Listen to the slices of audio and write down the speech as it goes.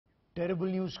Terrible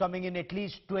news coming in. At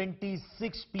least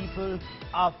 26 people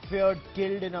are feared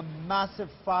killed in a massive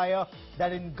fire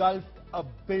that engulfed a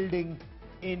building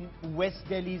in West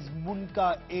Delhi's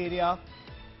Mundka area.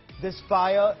 This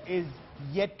fire is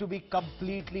yet to be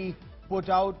completely put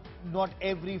out. Not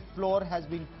every floor has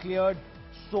been cleared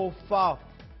so far.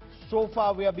 So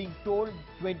far, we are being told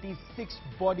 26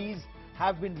 bodies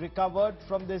have been recovered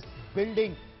from this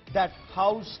building that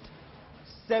housed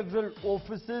several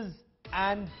offices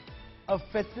and a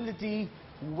facility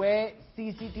where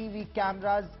CCTV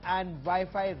cameras and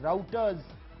Wi-Fi routers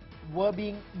were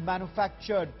being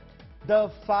manufactured. The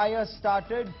fire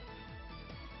started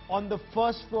on the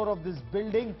first floor of this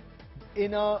building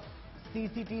in a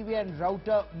CCTV and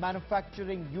router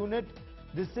manufacturing unit.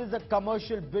 This is a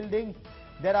commercial building.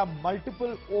 There are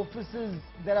multiple offices.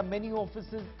 There are many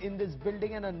offices in this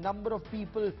building, and a number of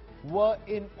people were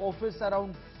in office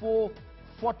around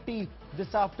 4:40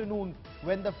 this afternoon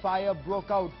when the fire broke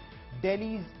out.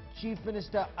 Delhi's Chief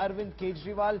Minister Arvind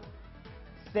Kejriwal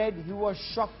said he was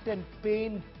shocked and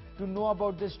pained to know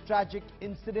about this tragic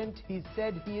incident. He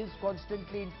said he is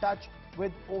constantly in touch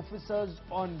with officers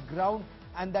on ground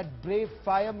and that brave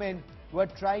firemen were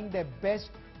trying their best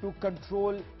to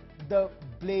control the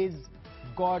blaze.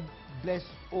 God bless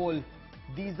all.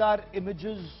 These are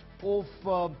images of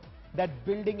that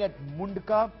building at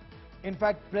Mundka. In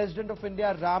fact, President of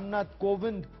India Ramnath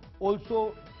Kovind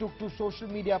also took to social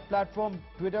media platform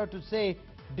Twitter to say,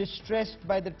 distressed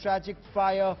by the tragic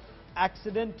fire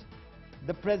accident.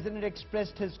 The President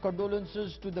expressed his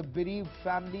condolences to the bereaved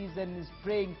families and is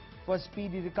praying for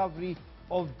speedy recovery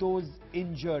of those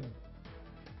injured.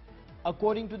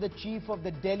 According to the Chief of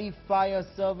the Delhi Fire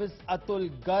Service,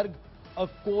 Atul Garg, a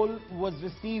call was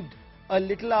received a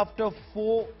little after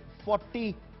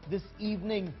 4:40 this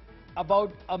evening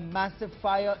about a massive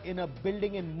fire in a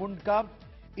building in Mundka.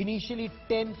 Initially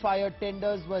 10 fire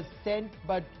tenders were sent,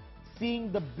 but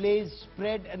seeing the blaze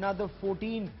spread, another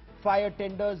 14 fire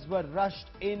tenders were rushed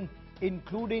in,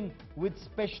 including with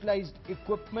specialized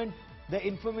equipment. The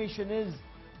information is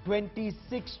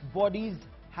 26 bodies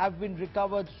have been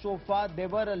recovered so far. There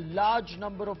were a large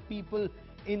number of people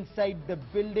inside the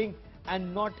building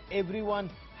and not everyone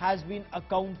has been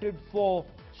accounted for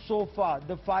so far.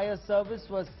 The fire service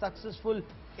was successful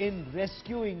in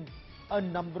rescuing a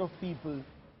number of people.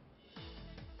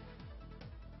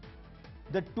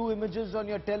 The two images on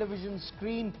your television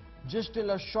screen, just till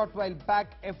a short while back,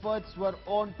 efforts were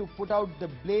on to put out the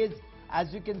blaze.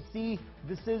 As you can see,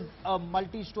 this is a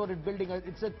multi-storied building.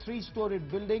 It's a 3-storied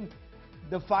building.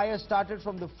 The fire started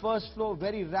from the first floor,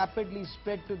 very rapidly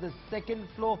spread to the second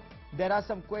floor. There are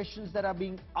some questions that are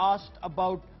being asked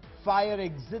about fire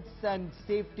exits and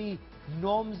safety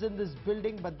norms in this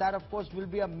building, but that of course will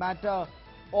be a matter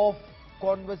of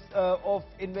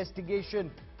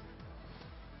investigation.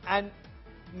 And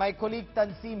my colleague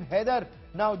Tanseem Haider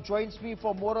now joins me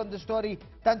for more on the story.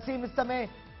 Tanseem, इस समय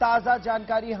ताजा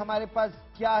जानकारी हमारे पास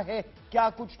क्या है? क्या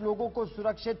कुछ लोगों को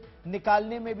सुरक्षित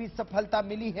निकालने में भी सफलता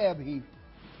मिली है अभी?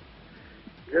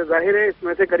 जाहिर है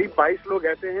इसमें से करीब 22 लोग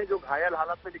ऐसे हैं जो घायल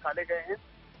हालत में निकाले गए हैं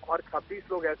और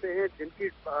 26 लोग ऐसे हैं जिनकी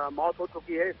मौत हो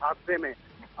चुकी है इस हादसे में।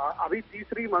 अभी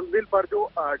तीसरी मंजिल पर जो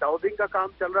डाउजिंग का काम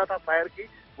चल रहा था फायर की,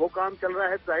 वो काम चल रहा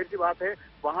है। जाहिर सी बात है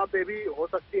वहां पे भी हो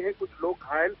सकती है कुछ लोग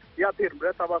घायल या फिर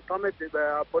मृत अवस्था में।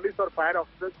 पुलिस और फायर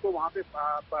ऑफिसर्स को वहां पे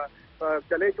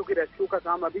चले, चूंकि रेस्क्यू का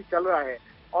काम अभी चल रहा है।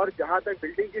 और जहां तक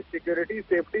बिल्डिंग की सिक्योरिटी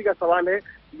सेफ्टी का सवाल है,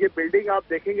 ये बिल्डिंग आप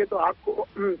देखेंगे तो आपको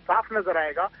साफ नजर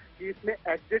आएगा कि इसमें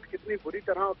एग्जिट कितनी बुरी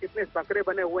तरह और कितने संकरे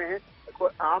बने हुए हैं।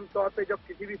 आमतौर पे जब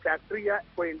किसी भी फैक्ट्री या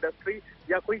कोई इंडस्ट्री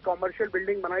या कोई कॉमर्शियल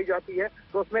बिल्डिंग बनाई जाती है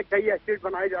तो उसमें कई एग्जिट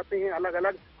बनाए जाते हैं, अलग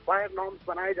अलग फायर नॉर्म्स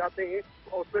बनाए जाते हैं,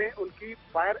 उसमें उनकी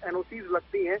फायर एनओसीज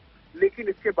लगती हैं। लेकिन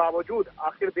इसके बावजूद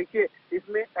आखिर देखिए,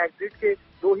 इसमें एग्जिट के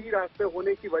 2 ही रास्ते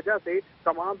होने की वजह से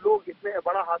तमाम लोग, इसमें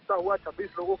बड़ा हादसा हुआ।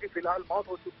 26 लोगों की फिलहाल मौत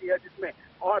हो चुकी है जिसमें,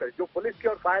 और जो पुलिस के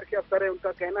और फायर के अफसर है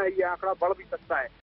उनका कहना है ये आंकड़ा बढ़ भी सकता है।